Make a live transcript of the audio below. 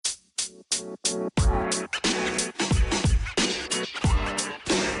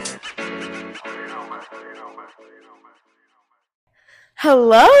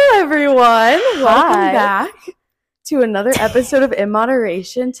Hello, everyone. Hi. Welcome back to another episode of In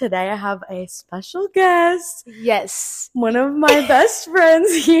Moderation. Today, I have a special guest. Yes. One of my best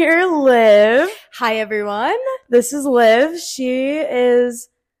friends here, Liv. Hi, everyone. This is Liv. She has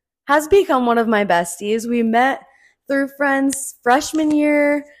become one of my besties. We met through friends freshman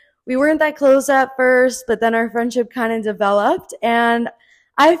year. We weren't that close at first, but then our friendship kind of developed, and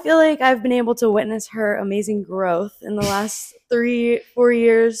I feel like I've been able to witness her amazing growth in the last 3-4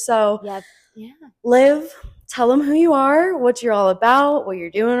 years. So, Yeah. Liv, tell them who you are, what you're all about, what you're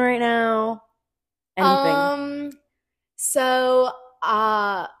doing right now, anything.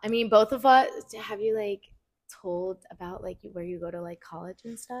 Both of us, have you told about where you go to college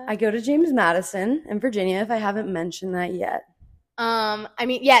and stuff? I go to James Madison in Virginia, if I haven't mentioned that yet.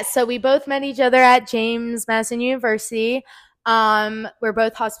 So we both met each other at James Madison University. We're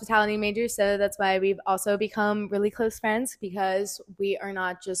both hospitality majors, so that's why we've also become really close friends, because we are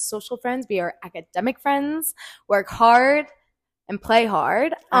not just social friends, we are academic friends, work hard and play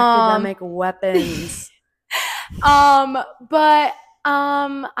hard. Academic weapons. I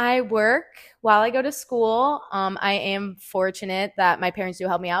work while I go to school. I am fortunate that my parents do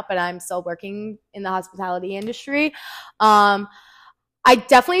help me out, but I'm still working in the hospitality industry. I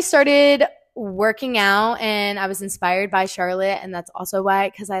definitely started working out, and I was inspired by Charlotte, and that's also why,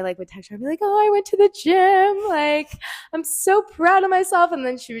 because I would text her and be like, oh, I went to the gym, I'm so proud of myself, and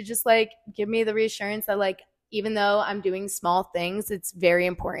then she would just give me the reassurance that even though I'm doing small things, it's very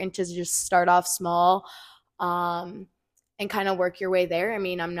important to just start off small and kind of work your way there. I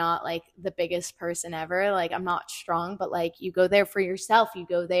mean, I'm not the biggest person ever, I'm not strong, but you go there for yourself, you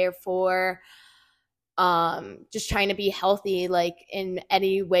go there for just trying to be healthy, in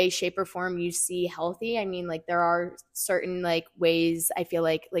any way, shape, or form you see healthy. I mean, there are certain ways, I feel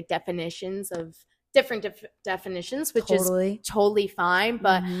like definitions of different definitions, which is totally fine.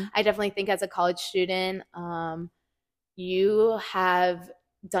 But I definitely think as a college student, you have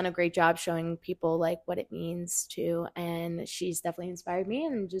done a great job showing people what it means to, and she's definitely inspired me,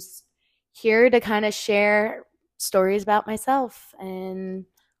 and I'm just here to kind of share stories about myself and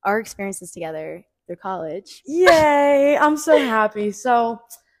our experiences together through college. Yay! I'm so happy. So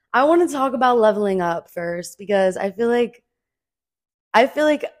I want to talk about leveling up first, because I feel like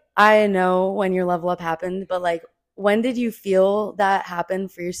I know when your level up happened, but when did you feel that happen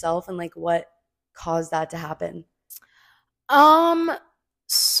for yourself, and what caused that to happen?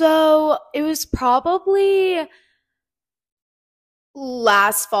 So it was probably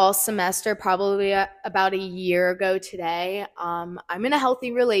last fall semester, probably about a year ago today. I'm in a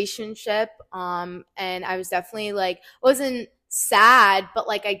healthy relationship, and I was definitely wasn't sad, but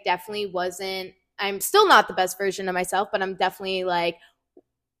I definitely wasn't, I'm still not the best version of myself, but I'm definitely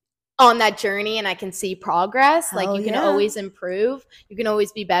on that journey, and I can see progress. You can always improve, you can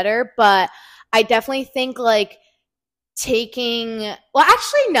always be better, but I definitely think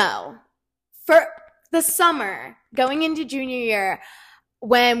for the summer going into junior year,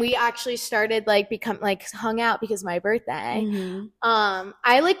 when we actually started hung out because of my birthday,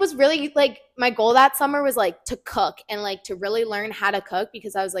 I was really my goal that summer was to cook and to really learn how to cook,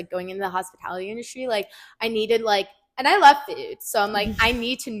 because I was going into the hospitality industry. I needed and I love food, so I'm I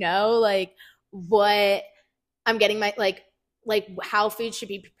need to know what I'm getting my how food should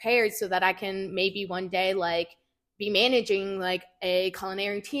be prepared, so that I can maybe one day be managing a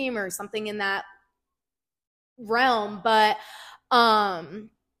culinary team or something in that realm. But I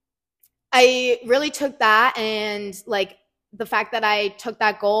really took that, and the fact that I took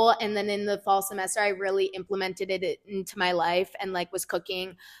that goal, and then in the fall semester I really implemented it into my life, and was cooking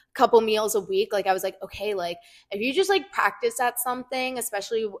a couple meals a week. I was okay, if you just practice at something,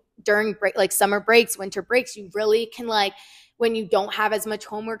 especially during summer breaks, winter breaks, you really can when you don't have as much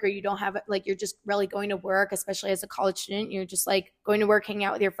homework, or you don't have you're just really going to work, especially as a college student, you're just going to work, hanging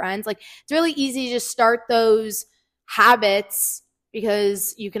out with your friends, it's really easy to just start those habits,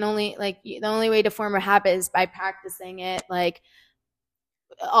 because you can only the only way to form a habit is by practicing it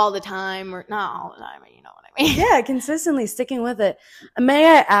all the time, or not all the time, you know what I mean? Yeah, consistently sticking with it. May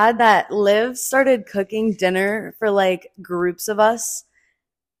I add that Liv started cooking dinner for groups of us,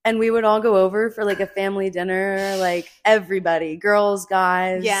 and we would all go over for a family dinner, everybody, girls,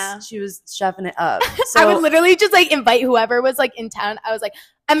 guys. Yeah, she was chefing it up. So I would literally just invite whoever was in town. I was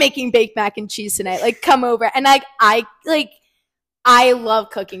I'm making baked mac and cheese tonight, come over. And I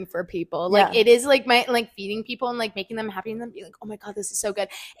love cooking for people. Yeah. It is my feeding people and making them happy, and then be oh my god, this is so good.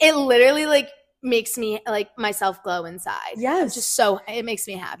 It literally makes me like myself glow inside. Yes. It makes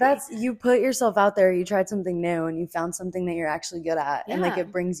me happy. You put yourself out there, you tried something new and you found something that you're actually good at, and like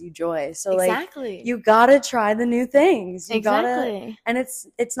it brings you joy. So exactly. Like you gotta try the new things. You exactly. gotta, and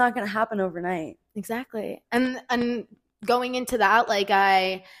it's not gonna happen overnight. Exactly. And going into that, like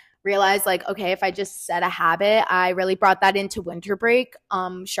I realized like, okay, if I just set a habit, I really brought that into winter break.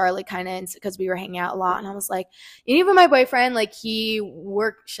 Charlotte kind of, because we were hanging out a lot, and I was like, even my boyfriend, like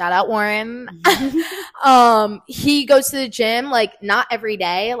shout out Warren. He goes to the gym, like not every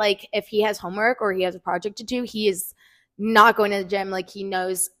day. Like if he has homework or he has a project to do, he is not going to the gym. Like he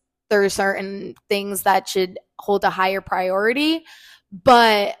knows there are certain things that should hold a higher priority.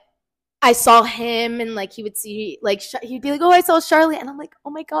 But I saw him, and like he would see, like he'd be like, "Oh, I saw Charlotte," and I'm like, "Oh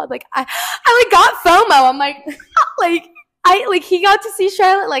my god!" Like I like got FOMO. I'm like, he got to see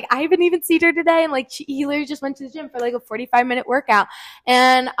Charlotte. Like I haven't even seen her today, and like he literally just went to the gym for like a 45-minute workout,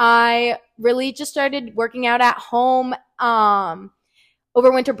 and I really just started working out at home. Over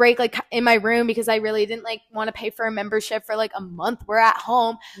winter break, like in my room, because I really didn't like want to pay for a membership for like a month. We're at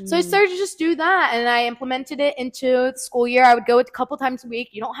home. So I started to just do that, and I implemented it into the school year. I would go a couple times a week.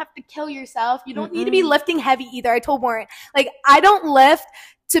 You don't have to kill yourself. You don't need to be lifting heavy either. I told Warren, like, I don't lift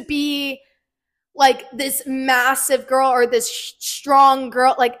to be like this massive girl or this strong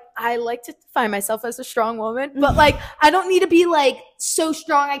girl. Like I like to define myself as a strong woman, but like I don't need to be like so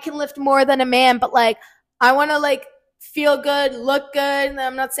strong I can lift more than a man, but like I want to like feel good, look good. And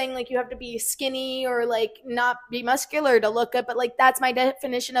I'm not saying like you have to be skinny or like not be muscular to look good, but like that's my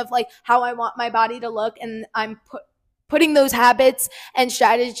definition of like how I want my body to look. And I'm putting those habits and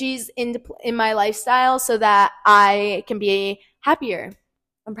strategies in my lifestyle so that I can be happier.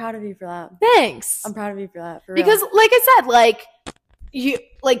 I'm proud of you for that. Thanks. I'm proud of you for that. For real. Because like I said, like you,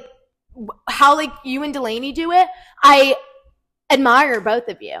 like how like you and Delaney do it, I admire both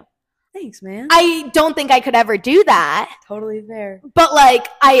of you. Thanks, man. I don't think I could ever do that. Totally fair. But like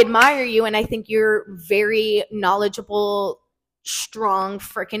I admire you, and I think you're very knowledgeable, strong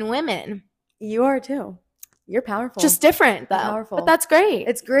freaking women. You are too. You're powerful. Just different though. Powerful. But that's great.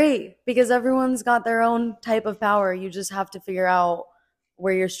 It's great because everyone's got their own type of power. You just have to figure out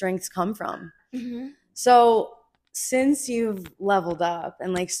where your strengths come from. Mm-hmm. So since you've leveled up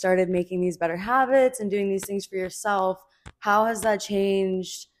and like started making these better habits and doing these things for yourself, how has that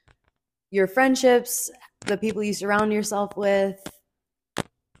changed your friendships, the people you surround yourself with,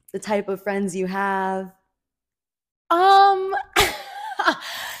 the type of friends you have? Well,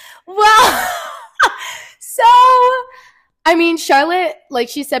 so, I mean, Charlotte, like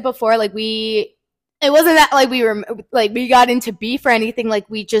she said before, like it wasn't that like we got into beef or anything. Like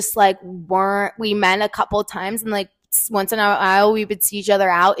we just like we met a couple times, and like once in a while we would see each other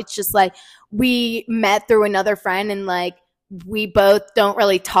out. It's just like we met through another friend, and like we both don't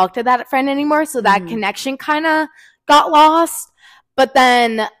really talk to that friend anymore. So that connection kind of got lost. But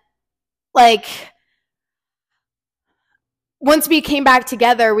then like once we came back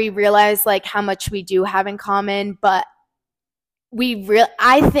together, we realized like how much we do have in common. But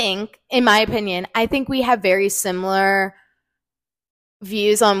I think, in my opinion, I think we have very similar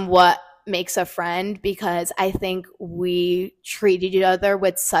views on what makes a friend, because I think we treat each other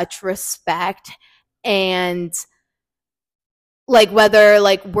with such respect, and like whether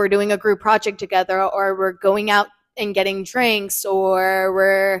like we're doing a group project together or we're going out and getting drinks or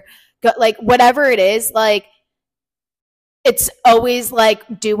we're like whatever it is, like it's always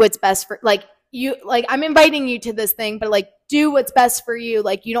like do what's best for like you. Like I'm inviting you to this thing, but like do what's best for you.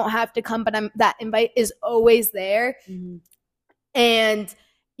 Like you don't have to come, but that invite is always there. Mm-hmm. And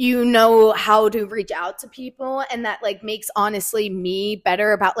you know how to reach out to people, and that like makes honestly me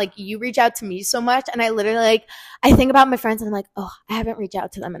better about like you reach out to me so much, and I literally like I think about my friends and I'm like, oh, I haven't reached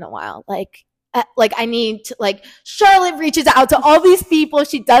out to them in a while. Like I need to, like Charlotte reaches out to all these people,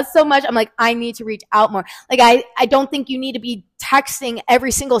 she does so much. I'm like, I need to reach out more. Like I don't think you need to be texting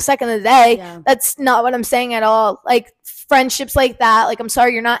every single second of the day. Yeah. That's not what I'm saying at all. Like friendships like that, like I'm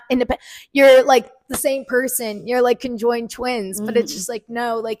sorry, you're not independent, you're like the same person, you're like conjoined twins. But it's just like,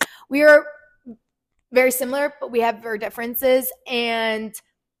 no, like we are very similar, but we have our differences. And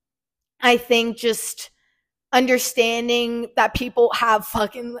I think just understanding that people have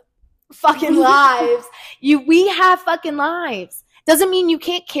fucking lives. We have fucking lives. Doesn't mean you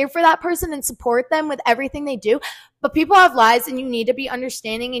can't care for that person and support them with everything they do, but people have lives, and you need to be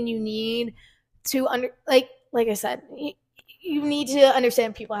understanding, and you need to like I said, you need to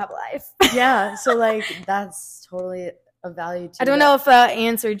understand people have a life. Yeah, so like that's totally a value to I don't know if that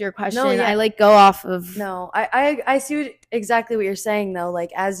answered your question. No, yeah. I like go off of No, I see exactly what you're saying though.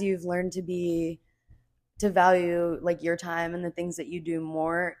 Like as you've learned to value like your time and the things that you do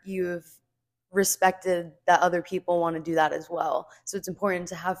more, you've respected that other people want to do that as well. So it's important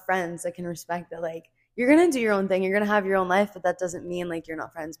to have friends that can respect that, like, you're going to do your own thing, you're going to have your own life, but that doesn't mean like you're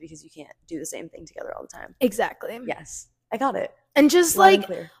not friends because you can't do the same thing together all the time. Exactly. Yes, I got it. And just like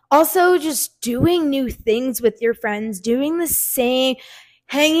also just doing new things with your friends, doing the same,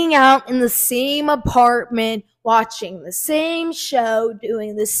 hanging out in the same apartment, watching the same show,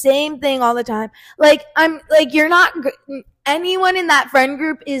 doing the same thing all the time. Like, you're not, anyone in that friend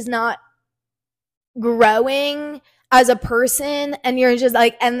group is not growing as a person, and you're just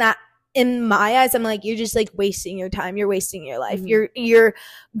like, and that, in my eyes, I'm like, you're just like wasting your time. You're wasting your life. You're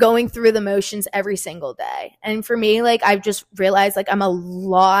going through the motions every single day. And for me, like, I've just realized like I'm a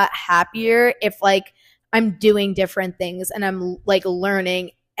lot happier if like I'm doing different things and I'm like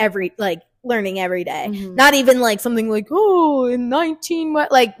learning every day. Not even like something like, oh, in 19,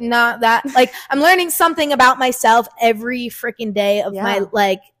 like not that. Like I'm learning something about myself every freaking day of my,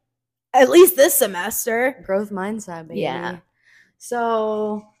 like, at least this semester. Growth mindset, baby. Yeah.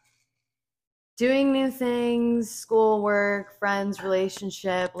 So doing new things, schoolwork, friends,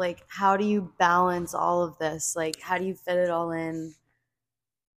 relationship, like how do you balance all of this? Like how do you fit it all in?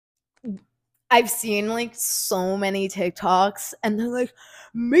 I've seen like so many TikToks and they're like,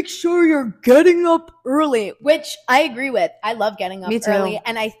 make sure you're getting up early, which I agree with. I love getting up early,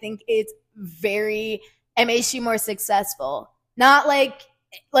 and I think it makes you more successful. Not like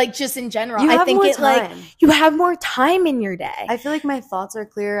just in general. I think it like you have more time in your day. I feel like my thoughts are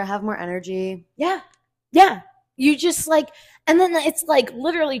clear. I have more energy. Yeah. Yeah. You just like, and then it's like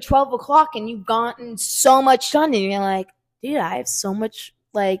literally 12 o'clock and you've gotten so much done and you're like, dude, I have so much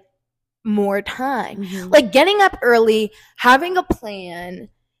like more time. Like getting up early, having a plan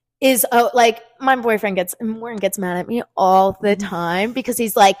is like my boyfriend gets mad at me all the time because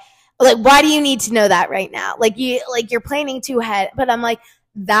he's like, why do you need to know that right now? Like you're planning too ahead. But I'm like,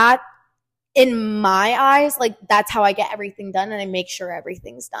 that in my eyes, like that's how I get everything done, and I make sure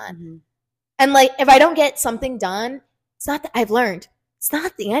everything's done. And like if I don't get something done, it's not that I've learned. It's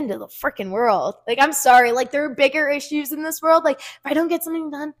not the end of the freaking world. Like I'm sorry, like there are bigger issues in this world. Like if I don't get something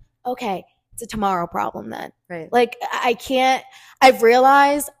done, okay, it's a tomorrow problem then. Right. Like I've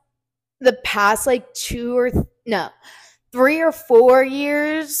realized the past like 3 or 4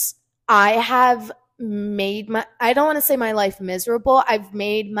 years, I have made I don't want to say my life miserable. I've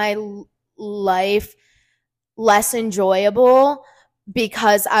made my life less enjoyable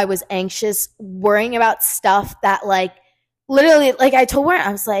because I was anxious, worrying about stuff that like literally, like I told Warren,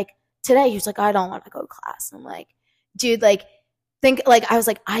 I was like, today, he was like, I don't want to go to class. I'm like, dude, like, I was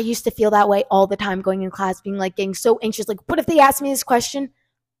like, I used to feel that way all the time going in class, being like getting so anxious. Like, what if they ask me this question?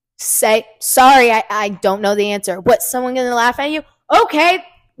 Say, sorry, I don't know the answer. What, someone gonna laugh at you? Okay,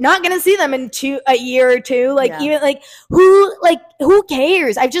 not gonna see them in a year or two. Like even like who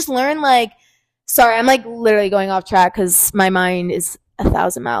cares? I've just learned like, sorry, I'm like literally going off track because my mind is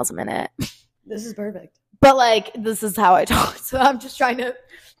 1,000 miles a minute. This is perfect. But like this is how I talk, so I'm just trying to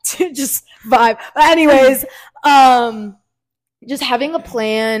just vibe. But anyways, just having a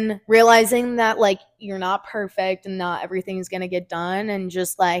plan, realizing that like you're not perfect and not everything is gonna get done, and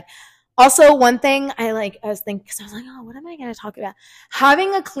just like also one thing I was thinking, because I was like, oh, what am I gonna talk about?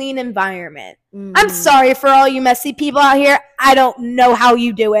 Having a clean environment. I'm sorry for all you messy people out here. I don't know how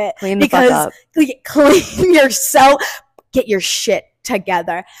you do it. Clean the fuck up. Clean yourself, get your shit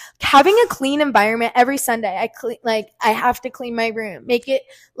together. Having a clean environment every Sunday. I have to clean my room, make it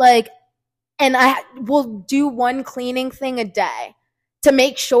like. And I will do one cleaning thing a day to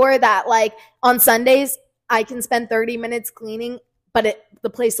make sure that, like, on Sundays, I can spend 30 minutes cleaning, but the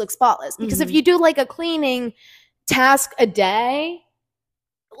place looks spotless. Because if you do, like, a cleaning task a day,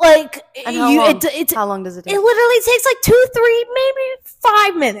 like, how long does it take? It literally takes, like, 2, 3, maybe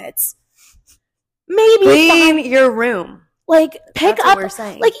 5 minutes. Maybe clean your room. Like, pick That's up, what we're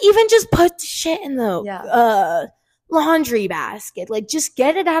saying. like, even just put shit in the laundry basket. Like, just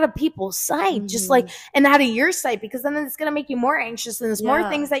get it out of people's sight, just like, and out of your sight, because then it's gonna make you more anxious and there's more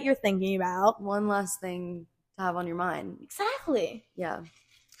things that you're thinking about. One less thing to have on your mind. Exactly. Yeah.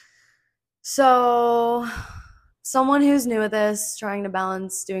 So someone who's new at this, trying to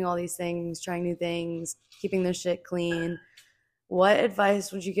balance doing all these things, trying new things, keeping their shit clean, what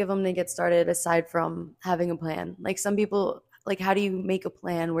advice would you give them to get started aside from having a plan? Like some people, like, how do you make a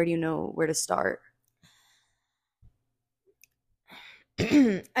plan? Where do you know where to start?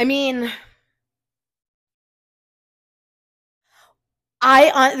 I mean,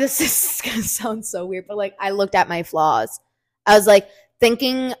 this is gonna sound so weird, but like I looked at my flaws. I was like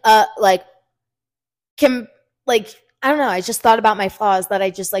thinking, I don't know. I just thought about my flaws that I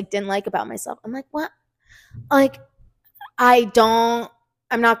just like didn't like about myself. I'm like, what? Like, I don't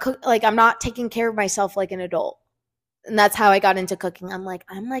I'm not taking care of myself like an adult. And that's how I got into cooking. I'm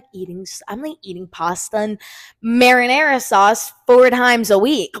eating pasta and marinara sauce 4 times a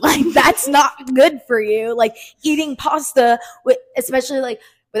week. Like, that's not good for you. Like, eating pasta with, especially like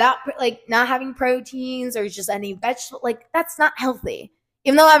without like not having proteins or just any vegetable, like, that's not healthy.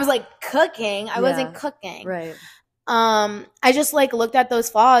 Even though I was like cooking, I wasn't cooking. Right. I just like looked at those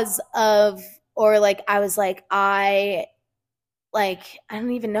flaws or like I was like, I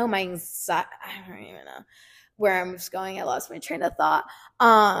don't even know my anxiety. I don't even know where I'm just going. I lost my train of thought.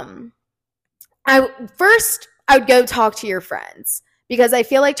 I would go talk to your friends, because I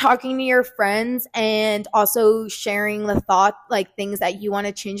feel like talking to your friends and also sharing the thought, like things that you want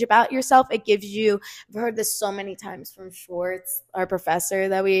to change about yourself, it gives you, I've heard this so many times from Schwartz, our professor,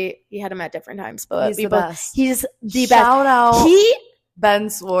 that we had him at different times, but he's the best. He's the Shout best. out Ben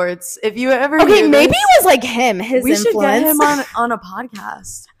Schwartz. If you ever maybe it was like him, his we influence. should get him on a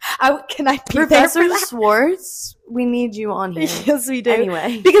podcast. Can I be Professor Schwartz? We need you on here. Yes, we do.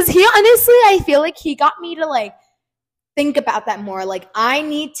 Anyway, because he honestly, I feel like he got me to like think about that more. Like, I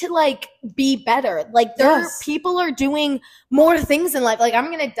need to like be better. Like, people are doing more things in life. Like,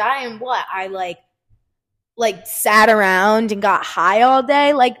 I'm gonna die, and what? I like sat around and got high all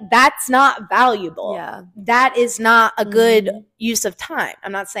day. Like, that's not valuable. Yeah. That is not a good use of time.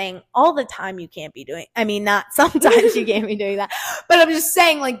 I'm not saying all the time you can't be doing, I mean, not sometimes you can't be doing that, but I'm just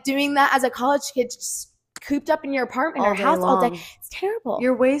saying, like, doing that as a college kid, just cooped up in your apartment or house all day, it's terrible.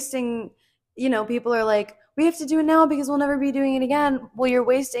 You're wasting, people are like, we have to do it now because we'll never be doing it again. Well, you're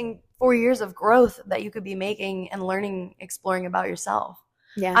wasting 4 years of growth that you could be making and learning, exploring about yourself.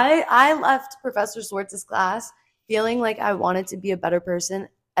 Yeah. I left Professor Schwartz's class feeling like I wanted to be a better person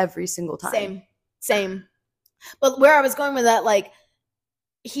every single time. Same. But where I was going with that, like,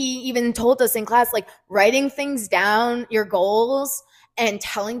 he even told us in class, like, writing things down, your goals, and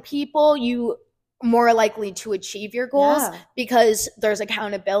telling people you more likely to achieve your goals because there's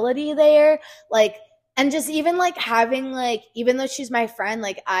accountability there. Like, and just even like having, like, even though she's my friend,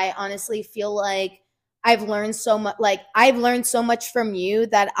 like, I honestly feel like I've learned so much from you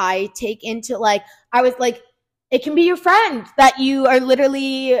that I take into, like, I was like, it can be your friend that you are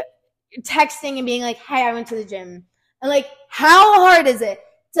literally texting and being like, hey, I went to the gym. And like, how hard is it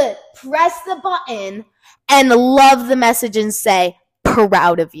to press the button and love the message and say,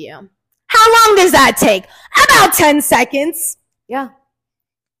 proud of you? How long does that take? About 10 seconds. Yeah.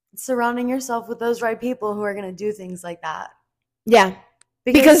 Surrounding yourself with those right people who are going to do things like that. Yeah.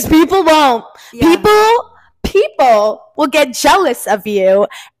 Because people won't. Yeah. People will get jealous of you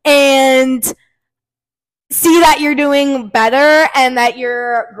and see that you're doing better and that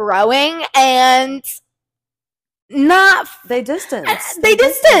you're growing, and they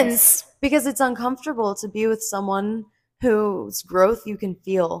distance. Because it's uncomfortable to be with someone whose growth you can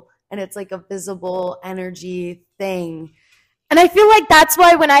feel, and it's like a visible energy thing. And I feel like that's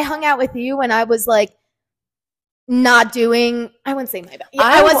why when I hung out with you, when I was like, not doing, I wouldn't say my best. Yeah,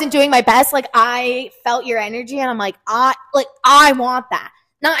 I wasn't doing my best. Like, I felt your energy, and I'm like, I want that.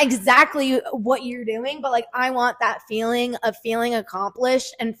 Not exactly what you're doing, but like, I want that feeling of feeling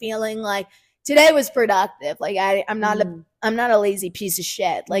accomplished and feling like today was productive. Like, I'm not a lazy piece of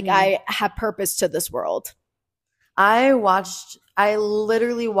shit. Like, I have purpose to this world. I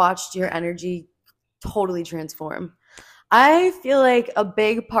literally watched your energy totally transform. I feel like a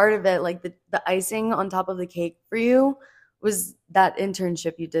big part of it, like the icing on top of the cake for you, was that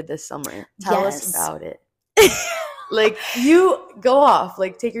internship you did this summer. Tell us about it. Like, you go off,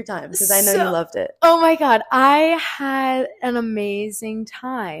 like, take your time, because I know you loved it. Oh my God. I had an amazing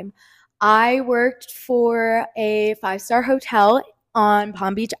time. I worked for a 5-star hotel on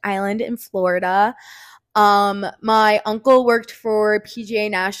Palm Beach Island in Florida. My uncle worked for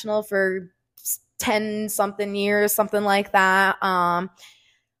PGA National for 10 something years, something like that.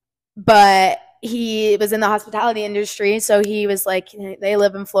 But he was in the hospitality industry, so he was like, they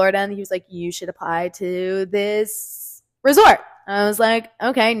live in Florida, and he was like, you should apply to this resort. I was like,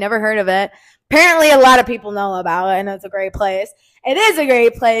 okay, never heard of it. Apparently a lot of people know about it, and it's a great place. It is a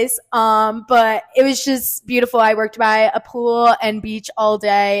great place. But it was just beautiful. I worked by a pool and beach all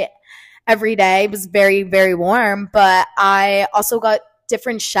day, every day. It was very, very warm, but I also got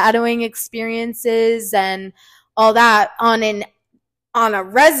different shadowing experiences and all that on a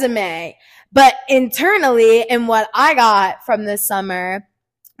resume. But internally, and what I got from this summer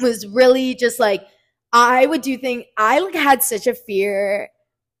was really just like, I would do things. I had such a fear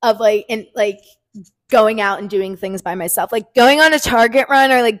of going out and doing things by myself. Like, going on a Target run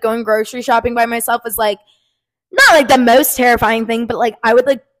or like going grocery shopping by myself was like not like the most terrifying thing, but like I would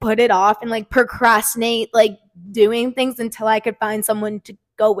like put it off and like procrastinate like doing things until I could find someone to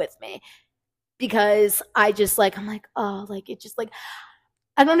go with me. Because I just like, I'm like, oh, like it just like,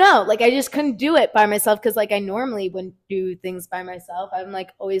 I don't know. Like I just couldn't do it by myself because like I normally wouldn't do things by myself. I'm like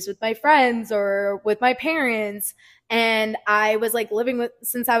always with my friends or with my parents. And I was like living with,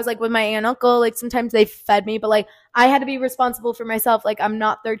 since I was like with my aunt and uncle, like sometimes they fed me, but like I had to be responsible for myself. Like I'm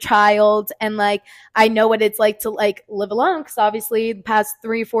not their child. And like I know what it's like to like live alone. Cause obviously the past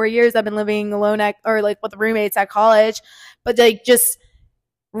 3-4 years I've been living alone or like with roommates at college, but like just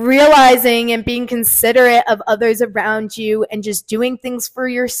realizing and being considerate of others around you and just doing things for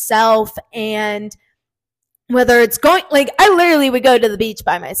yourself. And whether it's going, like I literally would go to the beach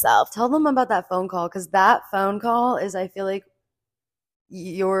by myself. Tell them about that phone call, because that phone call is, I feel like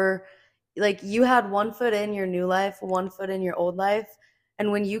you're like, you had one foot in your new life, one foot in your old life,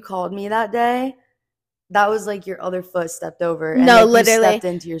 and when you called me that day, that was like your other foot stepped over. And No, like literally. you stepped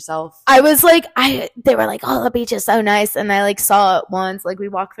into yourself. I was like, they were like, oh, the beach is so nice. And I like saw it once, like we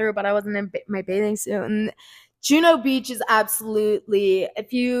walked through, but I wasn't in my bathing suit. And Juneau Beach is absolutely,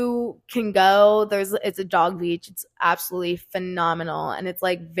 if you can go, it's a dog beach. It's absolutely phenomenal. And it's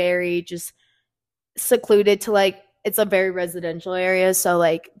like very just secluded to like, it's a very residential area. So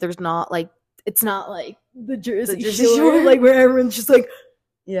like, there's not like, it's not like the Jersey Shore, like where everyone's just like,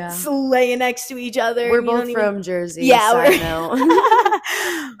 yeah, laying next to each other. We're both from Jersey. Yeah,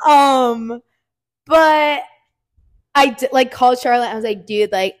 but I did, like called Charlotte. I was like,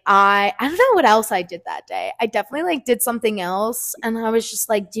 dude, like I don't know what else I did that day. I definitely like did something else, and I was just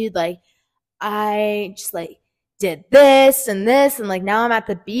like, dude, like I just like did this and this, and like now I'm at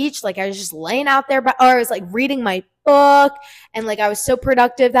the beach. Like I was just laying out there, or I was like reading my book, and like I was so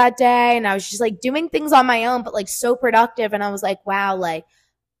productive that day, and I was just like doing things on my own, but like so productive. And I was like, wow, like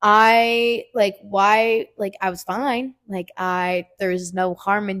I like why like I was fine. Like there's no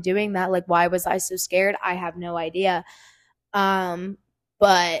harm in doing that. Like why was I so scared? I have no idea.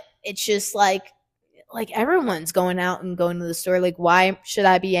 But it's just like everyone's going out and going to the store. Like why should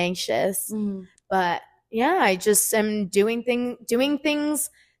I be anxious? Mm-hmm. But yeah, I just am doing things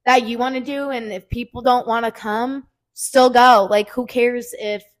that you want to do, and if people don't want to come, still go. Like who cares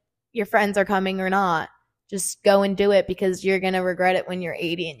if your friends are coming or not? Just go and do it, because you're going to regret it when you're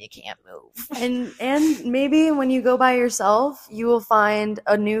 80 and you can't move. And maybe when you go by yourself, you will find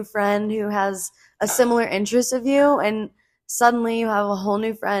a new friend who has a similar interest of you, and suddenly you have a whole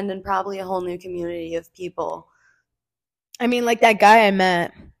new friend and probably a whole new community of people. I mean, like that guy I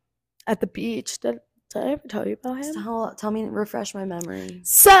met at the beach. Did I ever tell you about him? Tell me, refresh my memory.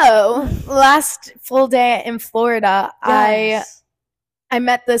 So, last full day in Florida, yes. I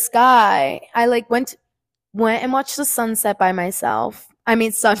met this guy. I like went and watched the sunset by myself. I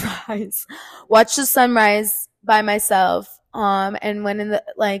mean sunrise. Watched the sunrise by myself. And went in the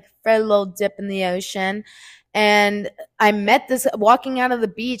like for a little dip in the ocean. And I met this walking out of the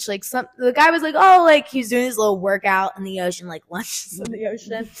beach. Like the guy was like, oh, like he's doing his little workout in the ocean, like lunches in the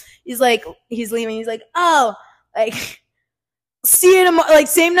ocean. He's leaving. He's like, oh, like see you tomorrow, like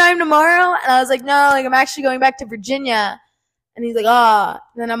same time tomorrow. And I was like, no, like I'm actually going back to Virginia. And he's like, oh.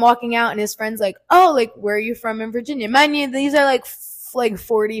 Then I'm walking out, and his friend's like, oh, like, where are you from in Virginia? Mind you, these are like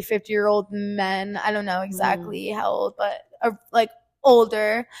 40, 50-year-old men. I don't know exactly how old, but like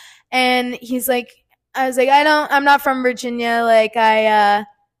older. And he's like, I was like, I'm not from Virginia. Like, I'm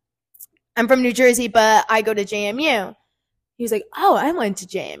from New Jersey, but I go to JMU. He was like, oh, I went to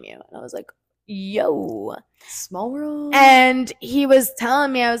JMU. And I was like, yo. Small world. And he was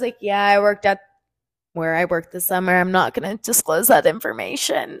telling me, I was like, yeah, I worked at where I worked this summer. I'm not going to disclose that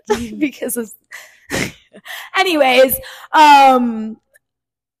information because of anyways, I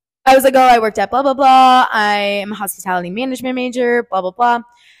was like, oh, I worked at blah, blah, blah. I am a hospitality management major, blah, blah, blah.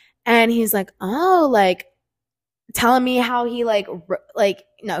 And he's like, oh, like telling me how he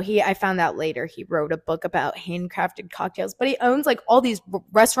I found out later he wrote a book about handcrafted cocktails, but he owns like all these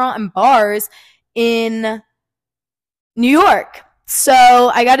restaurant and bars in New York. So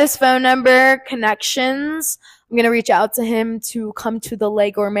I got his phone number, connections. I'm going to reach out to him to come to the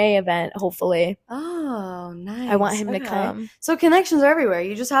Le Gourmet event, hopefully. Oh, nice. I want him to come. So connections are everywhere.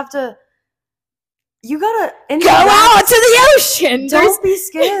 You just have to, you got to go out to the ocean. Don't be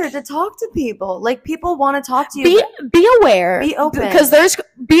scared to talk to people. Like, people want to talk to you. Be aware. Be open. Because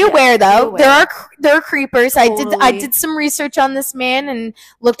be aware though. Be aware. There are creepers. Totally. I did some research on this man and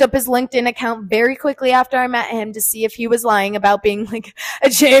looked up his LinkedIn account very quickly after I met him to see if he was lying about being like a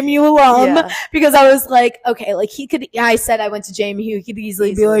JMU alum. Yeah. Because I was like, okay, like I said I went to JMU. He could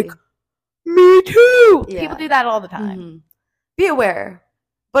easily be like, me too. Yeah. People do that all the time. Mm-hmm. Be aware.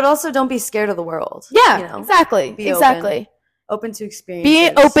 But also don't be scared of the world. Yeah, exactly. Be open to experiences. Be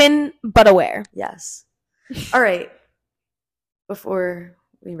open but aware. Yes. All right. Before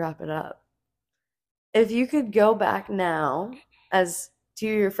we wrap it up, if you could go back now as to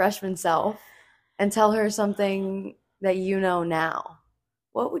your freshman self and tell her something that you know now,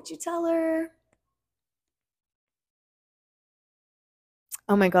 what would you tell her?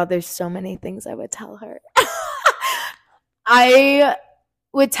 Oh my God, there's so many things I would tell her. I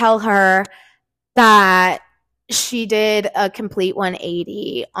would tell her that she did a complete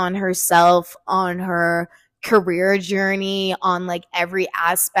 180 on herself, on her career journey, on like every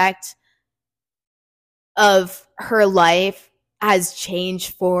aspect of her life has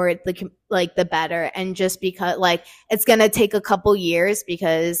changed for the better. And just because like it's gonna take a couple years,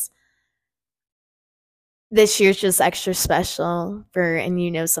 because this year's just extra special for, and you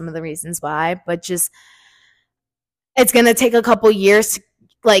know some of the reasons why, but just it's gonna take a couple years to,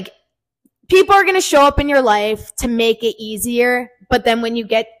 like, people are gonna show up in your life to make it easier, but then when you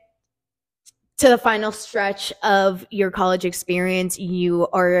get to the final stretch of your college experience, you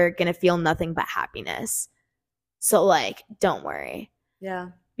are gonna feel nothing but happiness. So like, don't worry.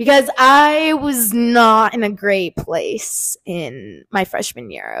 Yeah. Because I was not in a great place in my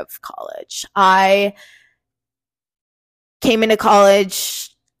freshman year of college. I came into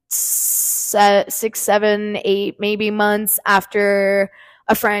college 6, 7, 8 maybe months after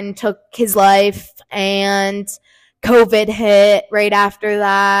a friend took his life, and COVID hit right after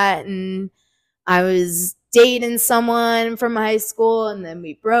that, and I was dating someone from high school, and then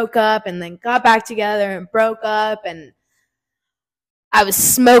we broke up, and then got back together and broke up, and I was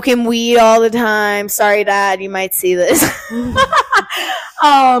smoking weed all the time. Sorry, Dad, you might see this.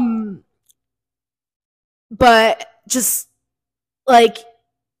 But just like,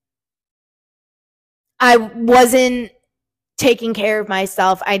 I wasn't taking care of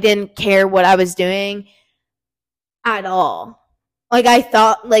myself. I didn't care what I was doing at all. Like I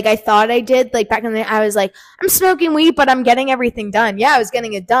thought I did. Like back in the day, I was like, I'm smoking weed, but I'm getting everything done. Yeah, I was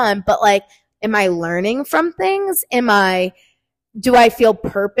getting it done, but like, am I learning from things? Do I feel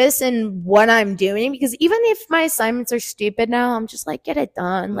purpose in what I'm doing? Because even if my assignments are stupid now, I'm just like, get it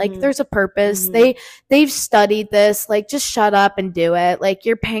done. Mm-hmm. Like there's a purpose. Mm-hmm. They've studied this. Like just shut up and do it. Like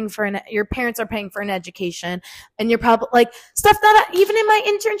your parents are paying for an education, and you're probably like stuff that even in my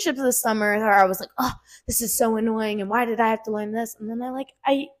internships this summer, I was like, oh, this is so annoying. And why did I have to learn this? And then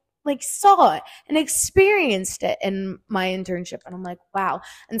I saw it and experienced it in my internship. And I'm like, wow.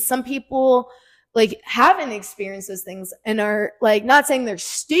 And some people like haven't experienced those things and are like, not saying they're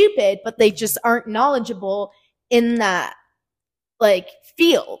stupid, but they just aren't knowledgeable in that like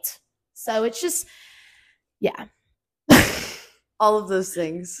field. So it's just, yeah. All of those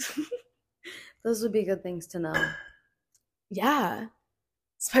things. Those would be good things to know. Yeah.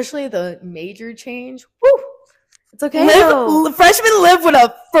 Especially the major change. Woo! It's okay. Freshmen live with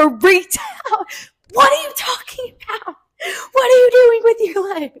a freaked out. What are you talking about? What are you doing with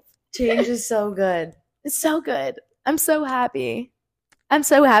your life? Change is so good. It's so good. I'm so happy. I'm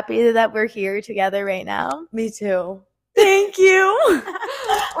so happy that we're here together right now. Me too. Thank you.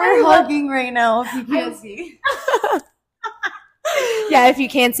 We're hugging right now if you can't see. Yeah, if you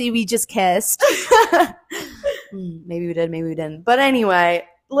can't see, we just kissed. Maybe we did, maybe we didn't. But anyway,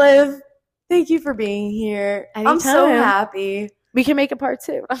 Liv, thank you for being here. Anytime. I'm so happy. We can make a part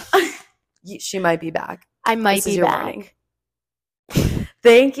 2. She might be back. I might be back.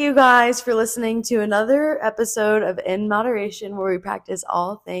 Thank you guys for listening to another episode of In Moderation, where we practice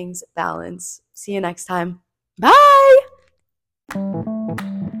all things balance. See you next time. Bye.